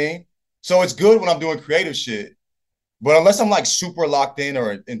know what I mean? So it's good when I'm doing creative shit, but unless I'm like super locked in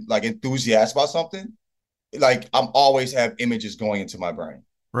or like enthusiastic about something, like I'm always have images going into my brain.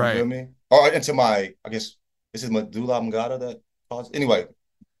 Right. You know what I mean? Or into my, I guess this is medulla oblongata that causes. Anyway,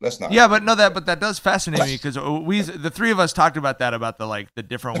 let's not. Yeah, but that does fascinate me because the three of us talked about that, about the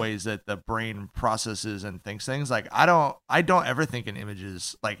different ways that the brain processes and thinks things. Like I don't ever think in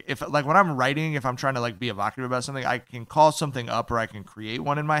images. Like when I'm writing, if I'm trying to like be evocative about something, I can call something up or I can create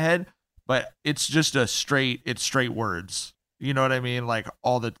one in my head, but it's just straight words. You know what I mean? Like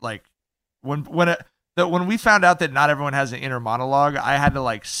all the like when we found out that not everyone has an inner monologue, I had to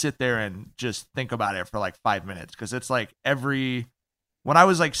like sit there and just think about it for like 5 minutes because it's like when I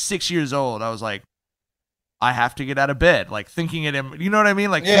was like 6 years old, I was like, I have to get out of bed, like thinking it in, you know what I mean?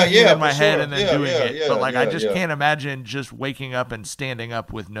 Like thinking it in my head and then doing it. But like, I just can't imagine just waking up and standing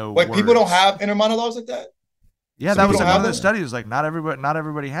up with no words. People don't have inner monologues like that? Yeah, that was like one of the studies. Like not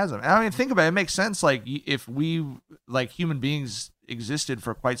everybody has them. And I mean, think about it. It makes sense. Like if we, like human beings existed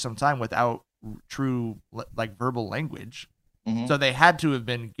for quite some time without true like verbal language. Mm-hmm. So they had to have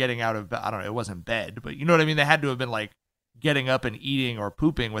been getting out of, I don't know, it wasn't bed, but you know what I mean? They had to have been like, getting up and eating or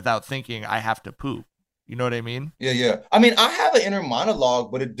pooping without thinking I have to poop. You know what I mean? Yeah. I mean, I have an inner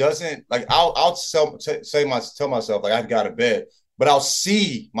monologue, but it doesn't like I'll tell myself like I've got to bed, but I'll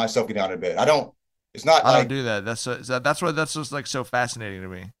see myself getting out of bed. I don't do that. That's just like so fascinating to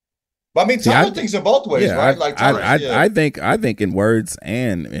me. But I mean, Tyler thinks in both ways, right? I think in words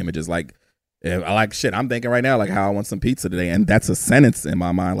and images. Like, I'm thinking right now, like how I want some pizza today, and that's a sentence in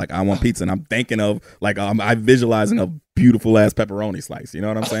my mind. Like I want pizza, and I'm thinking of like I'm visualizing a beautiful ass pepperoni slice. You know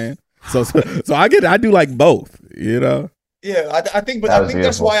what I'm saying? So I do like both. You know? Yeah, I think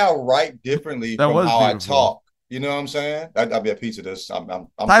that's why I write differently from how I talk. You know what I'm saying? I'll be a pizza.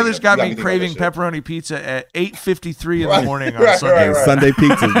 Tyler's got me craving pepperoni pizza at 8:53 in the morning on Sunday. Right. Sunday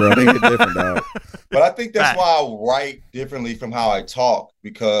pizzas, bro. They hit different, dog. But I think that's why I write differently from how I talk,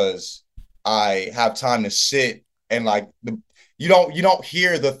 because I have time to sit and like you don't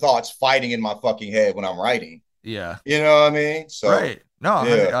hear the thoughts fighting in my fucking head when I'm writing. Yeah. You know what I mean? So right. No,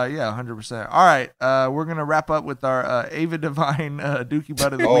 yeah, 100%. All right, we're gonna wrap up with our Ava Devine Dookie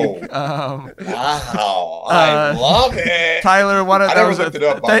Butt of the week. Wow, I love it, Tyler. One of I never looked it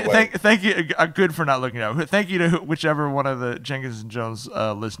up. By the way. Thank you. Good for not looking it up. Thank you to whichever one of the Jenkins and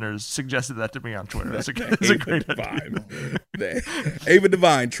Jonez listeners suggested that to me on Twitter. That's a great idea. Ava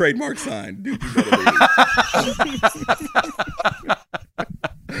Devine trademark sign. Dookie Butt of the week.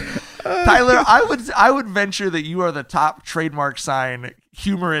 Tyler, I would venture that you are the top trademark sign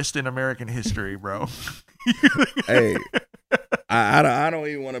humorist in American history, bro. Hey, I don't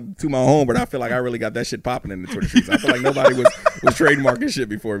even want to toot my home, but I feel like I really got that shit popping in the Twitter streets. I feel like nobody was trademarking shit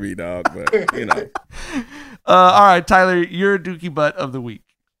before me, dog. But you know. All right, Tyler, you're a Dookie Butt of the week.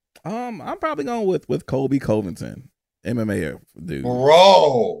 I'm probably going with Colby Covington, MMA dude.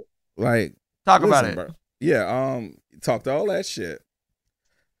 Bro, like talk about it. Bro. Yeah, talked all that shit.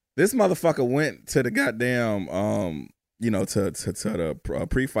 This motherfucker went to the goddamn, to the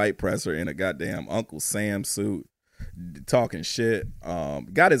pre-fight presser in a goddamn Uncle Sam suit, talking shit.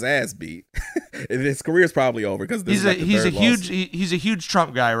 Got his ass beat. His career's probably over because he's a huge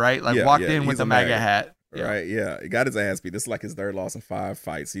Trump guy, right? Like walked in with a MAGA hat, right? Yeah, he got his ass beat. This is like his third loss in 5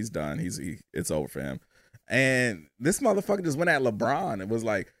 fights. He's done. It's over for him. And this motherfucker just went at LeBron and was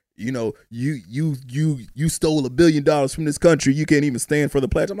like, you know, you stole $1 billion from this country. You can't even stand for the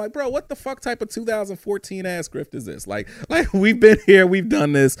pledge. I'm like, bro, what the fuck type of 2014 ass grift is this? Like we've been here, we've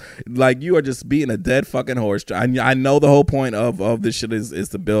done this. Like you are just beating a dead fucking horse. I know the whole point of this shit is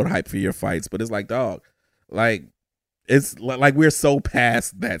to build hype for your fights, but it's like, dog, like it's like we're so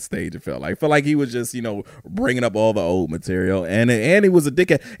past that stage. It felt like he was just, bringing up all the old material, and he was a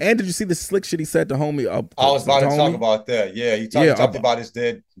dickhead. And did you see the slick shit he said to homie? I was about to talk about that. Yeah, he talked about his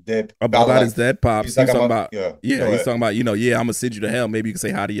dead about his dead pops. He's talking about he's talking about I'm gonna send you to hell. Maybe you can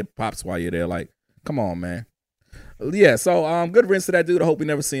say hi to your pops while you're there. Like, come on, man. Yeah, so good riddance to that dude. I hope we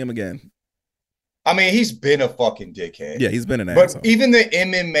never see him again. I mean, he's been a fucking dickhead. Yeah, he's been an but asshole. Even the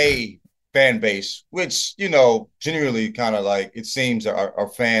MMA fan base, which, generally kind of like, it seems are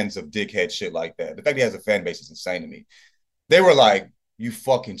fans of dickhead shit like that. The fact he has a fan base is insane to me. They were like, you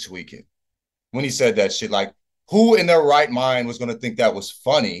fucking tweaking. When he said that shit, like, who in their right mind was going to think that was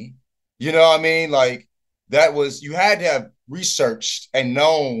funny? You know what I mean? Like, you had to have researched and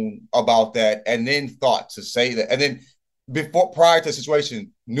known about that and then thought to say that. And then prior to the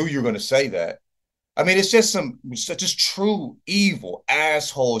situation, knew you were going to say that. I mean, it's just just true evil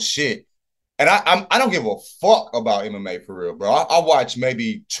asshole shit. And I don't give a fuck about MMA for real, bro. I watch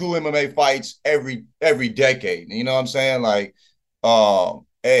maybe 2 MMA fights every decade. You know what I'm saying? Like,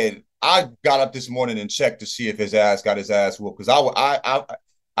 and I got up this morning and checked to see if his ass got his ass whooped, because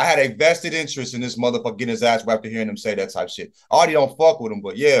I had a vested interest in this motherfucker getting his ass whooped after hearing him say that type shit. I already don't fuck with him,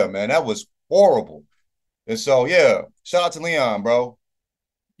 but yeah, man, that was horrible. And so, yeah, shout out to Leon, bro.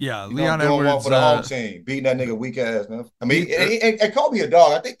 Yeah, Leon doing one for the home team, beating that nigga weak ass, man. I mean, and Kobe a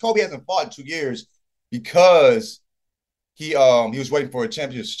dog. I think Kobe hasn't fought in 2 years because he was waiting for a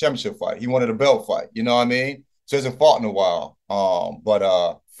championship fight. He wanted a belt fight. You know what I mean? So he hasn't fought in a while.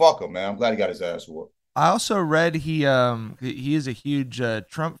 But fuck him, man. I'm glad he got his ass whooped. I also read he is a huge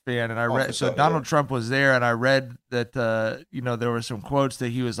Trump fan, and I read Donald Trump was there, and I read that there were some quotes that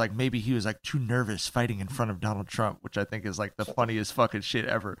he was like, maybe he was like too nervous fighting in front of Donald Trump, which I think is like the funniest fucking shit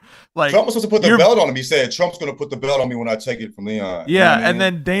ever. Like, Trump was supposed to put the belt on him. He said Trump's going to put the belt on me when I take it from Leon. Yeah, you know what I mean? and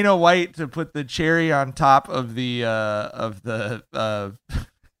then Dana White to put the cherry on top of the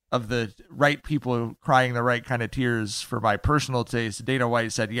right people crying the right kind of tears for my personal taste. Dana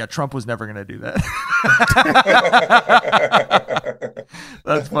White said, yeah, Trump was never going to do that.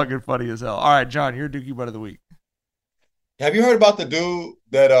 That's fucking funny as hell. All right, John, you're Dookie Butt of the Week. Have you heard about the dude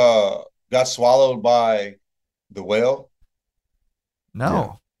that got swallowed by the whale? No.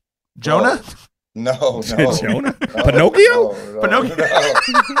 Yeah. Jonah? No. Jonah? Pinocchio? Pinocchio?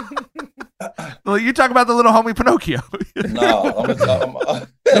 Well, you talk about the little homie Pinocchio.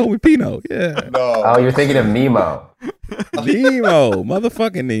 No, Pino, yeah. No. Oh, you're thinking of Nemo. Nemo,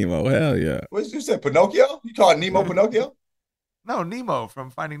 motherfucking Nemo. Hell yeah. What did you say, Pinocchio? You call it Nemo Pinocchio? No, Nemo from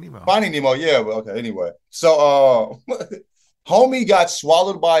Finding Nemo. Finding Nemo, yeah. But okay, anyway. So, homie got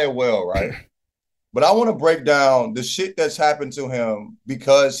swallowed by a whale, right? But I want to break down the shit that's happened to him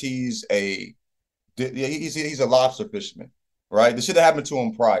because he's a lobster fisherman, right? The shit that happened to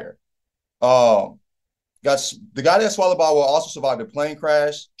him prior. The guy that swallowed by a whale also survived a plane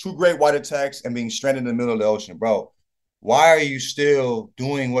crash, 2 great white attacks, and being stranded in the middle of the ocean. Bro, why are you still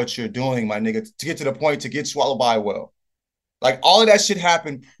doing what you're doing, my nigga, to get to the point to get swallowed by a whale? Like, all of that shit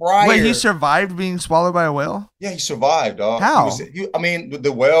happened prior. Wait, he survived being swallowed by a whale? Yeah, he survived, dog. How?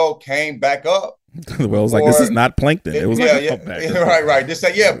 The whale came back up. The whale's like, this is not plankton. It was right. This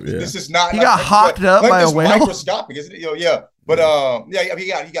is not. He got hocked up by a whale. Microscopic, isn't it? Yeah. But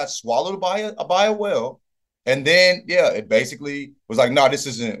he got swallowed by a whale, and then it basically was like, no, this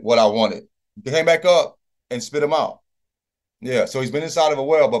isn't what I wanted. He came back up and spit him out. Yeah, so he's been inside of a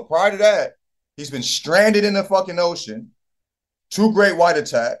whale, but prior to that, he's been stranded in the fucking ocean, 2 great white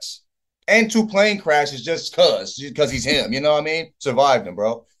attacks, and 2 plane crashes just because he's him. You know what I mean? Survived them,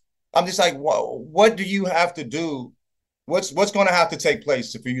 bro. I'm just like, what do you have to do? What's going to have to take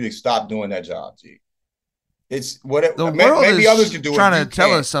place for you to stop doing that job, G? It's what the world maybe is others can do. Trying to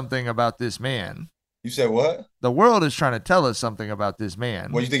tell us something about this man. You said what? The world is trying to tell us something about this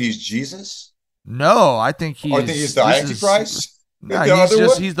man. What, you think he's Jesus? No, I think he's. Or you think he's the Antichrist? No,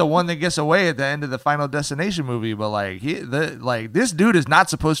 he's the one that gets away at the end of the Final Destination movie. But this dude is not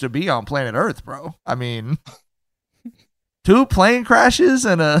supposed to be on planet Earth, bro. I mean, 2 plane crashes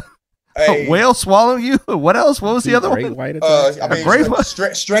and a whale swallowing you. What else? What was the other one? White attacks.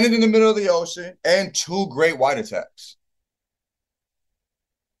 Stranded in the middle of the ocean and 2 great white attacks.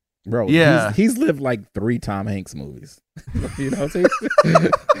 Bro, yeah, he's lived like 3 Tom Hanks movies. You know what I'm saying?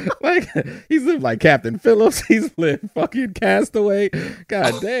 Like, he's lived like Captain Phillips. He's lived fucking Castaway.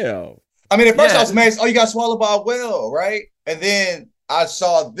 God damn. I mean, at first I was amazed. Oh, you got swallowed by a whale, right? And then I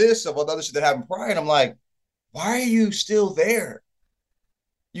saw this of other shit that happened prior, and I'm like, why are you still there?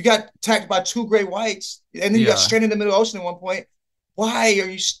 You got attacked by 2 great whites, and then you got stranded in the middle of the ocean at one point. Why are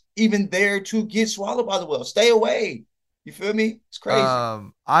you even there to get swallowed by the whale? Stay away. You feel me? It's crazy.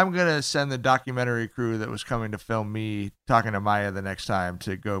 I'm going to send the documentary crew that was coming to film me talking to Maya the next time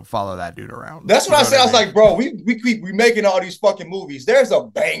to go follow that dude around. That's what I said. I was like, bro, we keep making all these fucking movies. There's a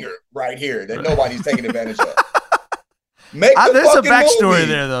banger right here that nobody's taking advantage of. Make the there's a fucking backstory movie.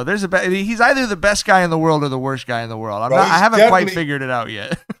 there, though. He's either the best guy in the world or the worst guy in the world. Bro, I haven't quite definitely- figured it out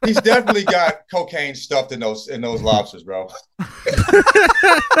yet. He's definitely got cocaine stuffed in those lobsters, bro.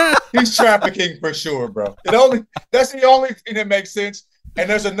 He's trafficking for sure, bro. That's the only thing that makes sense. And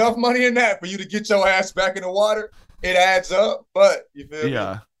there's enough money in that for you to get your ass back in the water. It adds up, but you feel me?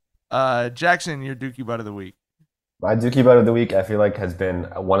 Yeah. Jackson, your Dookie Butt of the Week. My Dookie Butt of the Week, I feel like, has been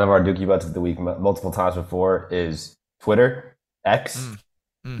one of our Dookie Butts of the Week multiple times before, is Twitter, X.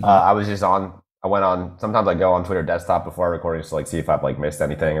 I went on, sometimes I go on Twitter desktop before I record to like see if I've like missed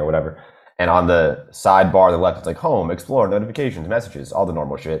anything or whatever. And on the sidebar on the left, it's like home, explore, notifications, messages, all the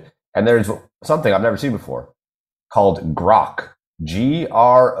normal shit. And there's something I've never seen before called Grok,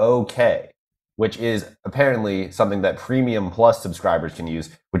 Grok, which is apparently something that Premium Plus subscribers can use,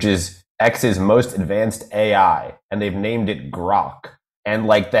 which is X's most advanced AI, and they've named it Grok. And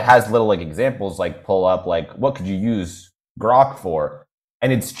like that has little like examples like pull up like what could you use Grok for?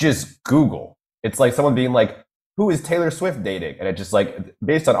 And it's just Google. It's like someone being like, who is Taylor Swift dating? And it's just like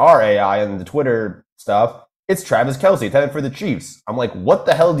based on our AI and the Twitter stuff, it's Travis Kelce, attended for the Chiefs. I'm like, what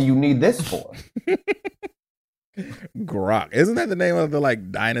the hell do you need this for? Grok. Isn't that the name of the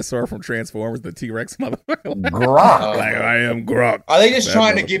like dinosaur from Transformers, the T-Rex motherfucker? Grok. Like I am Grok. Are they just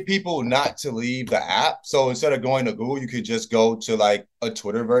trying to get people not to leave the app? So instead of going to Google, you could just go to like a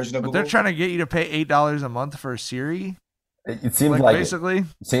Twitter version of But Google. they're trying to get you to pay $8 a month for Siri. It seems like basically.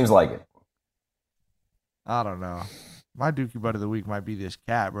 It seems like it. I don't know. My Dookie Butt of the Week might be this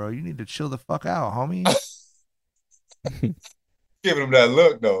cat, bro. You need to chill the fuck out, homie. Giving him that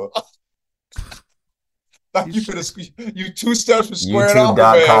look though. Like you two steps from squaring off the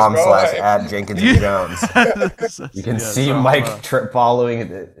fans, bro. YouTube.com/@Jenkins and Jones. You can see Mike following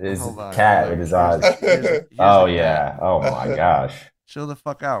his cat with his eyes. Oh yeah. Oh my gosh. Chill the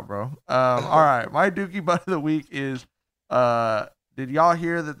fuck out, bro. All right. My Dookie Butt of the Week is did y'all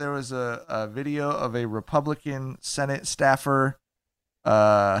hear that there was a video of a Republican Senate staffer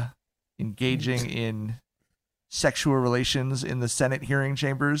engaging in sexual relations in the Senate hearing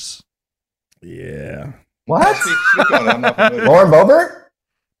chambers? Yeah. What? I'm not familiar. Lauren Boebert?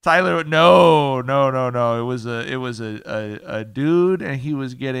 Tyler, no. It was a dude, and he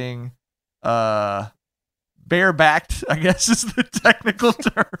was getting barebacked, I guess is the technical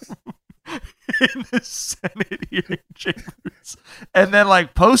term, in the Senate hearing chambers, and then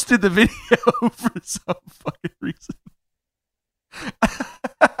like posted the video for some fucking reason.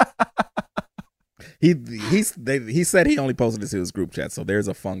 He said he only posted this to his group chat, so there's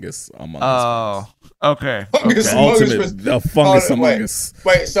a fungus among Oh, us. okay. The fungus among us.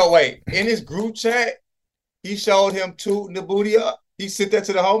 Wait. In his group chat, he showed him tooting the booty up. He sent that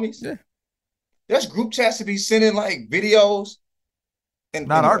to the homies. Yeah. There's group chats to be sending like videos. And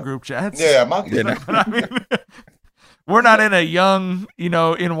Not our group chats. Yeah, I mean, we're not in a young,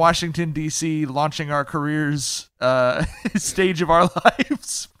 in Washington D.C. launching our careers stage of our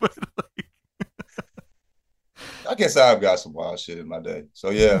lives, but like. I guess I've got some wild shit in my day. So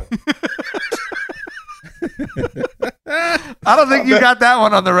yeah. I don't think you got that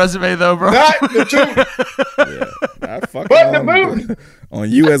one on the resume though, bro. Not the two. Yeah, I fucking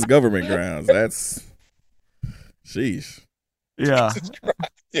on U.S. government grounds. That's sheesh. Yeah.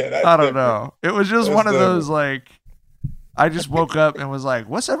 Yeah. I don't know. It was just That's one of different. those like. I just woke up and was like,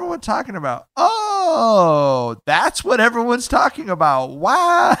 "What's everyone talking about?" Oh, that's what everyone's talking about.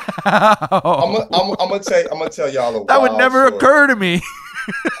 Wow. I'm gonna tell y'all that would never occur to me.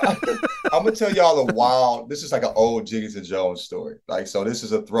 I'm gonna tell y'all a wild. This is like an old Jenkins and Jones story. Like, so this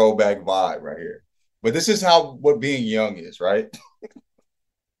is a throwback vibe right here. But this is what being young is, right?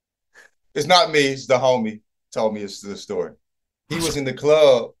 It's not me. It's the homie told me it's the story. He was in the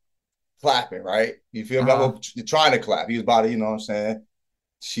club clapping, right? You feel me? You're trying to clap. He was about to, you know what I'm saying?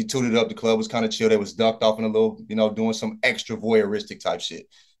 She tooted up. The club was kind of chill. They was ducked off in a little, doing some extra voyeuristic type shit.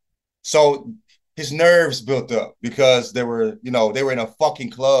 So his nerves built up because they were in a fucking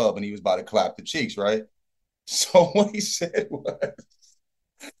club and he was about to clap the cheeks, right? So what he said was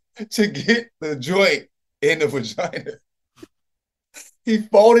to get the joint in the vagina, he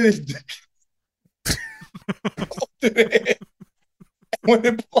folded his dick. When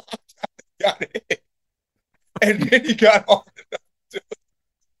it blocked, got it. And then he got hard enough to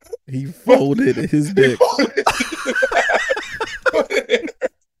He folded his dick.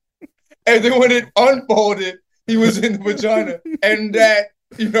 And then when it unfolded, he was in the vagina. And that,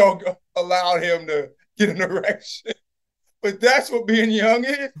 allowed him to get an erection. But that's what being young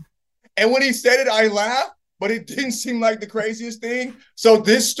is. And when he said it, I laughed, but it didn't seem like the craziest thing. So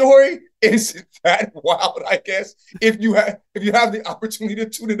this story isn't that wild, I guess. If you have the opportunity to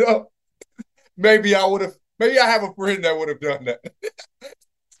tune it up, maybe I would have Maybe I have a friend that would have done that.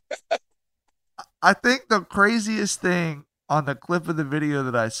 I think the craziest thing on the clip of the video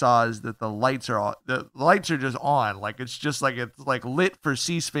that I saw is that the lights are on. The lights are just on. Like it's like lit for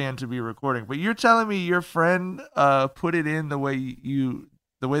C-SPAN to be recording. But you're telling me your friend put it in the way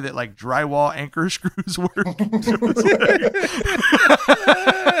that like drywall anchor screws work.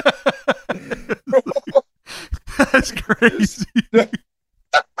 That's crazy.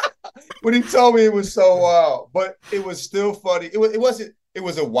 When he told me, it was so wild, but it was still funny. It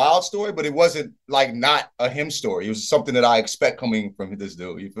was a wild story, but it wasn't like not a him story. It was something that I expect coming from this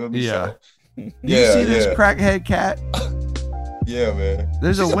dude. You feel me? Yeah. So, you see this crackhead cat? Yeah, man.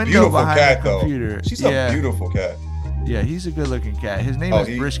 There's She's a window behind cat, the computer. Though. She's a beautiful cat. Yeah, he's a good-looking cat. His name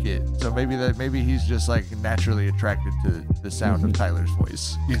is Brisket, so maybe he's just like naturally attracted to the sound of Tyler's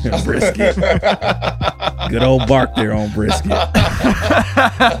voice. He's just Brisket. Good old bark there on Brisket. All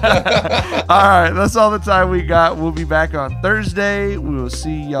right, that's all the time we got. We'll be back on Thursday. We will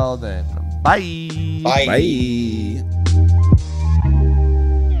see y'all then. Bye. Bye.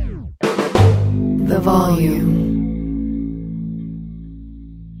 The Volume.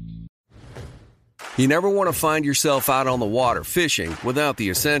 You never want to find yourself out on the water fishing without the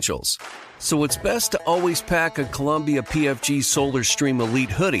essentials. So it's best to always pack a Columbia PFG Solar Stream Elite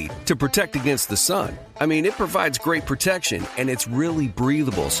hoodie to protect against the sun. I mean, it provides great protection and it's really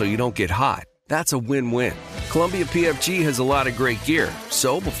breathable so you don't get hot. That's a win-win. Columbia PFG has a lot of great gear.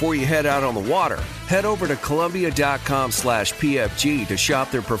 So before you head out on the water, head over to Columbia.com/PFG to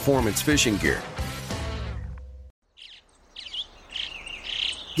shop their performance fishing gear.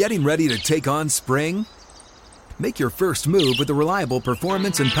 Getting ready to take on spring? Make your first move with the reliable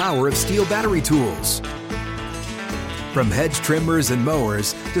performance and power of Steel battery tools. From hedge trimmers and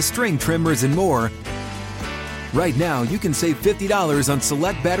mowers to string trimmers and more, right now you can save $50 on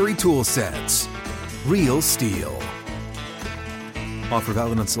select battery tool sets. Real Steel. Offer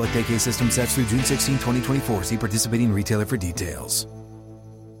valid on select AK system sets through June 16, 2024. See participating retailer for details.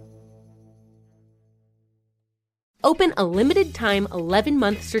 Open a limited-time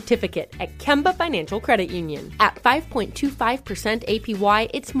 11-month certificate at Kemba Financial Credit Union. At 5.25% APY,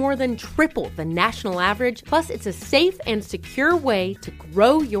 it's more than triple the national average, plus it's a safe and secure way to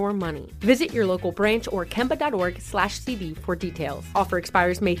grow your money. Visit your local branch or kemba.org/CD for details. Offer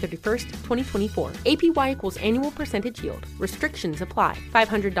expires May 31st, 2024. APY equals annual percentage yield. Restrictions apply.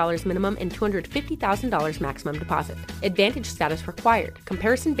 $500 minimum and $250,000 maximum deposit. Advantage status required.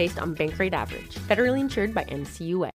 Comparison based on bank rate average. Federally insured by NCUA.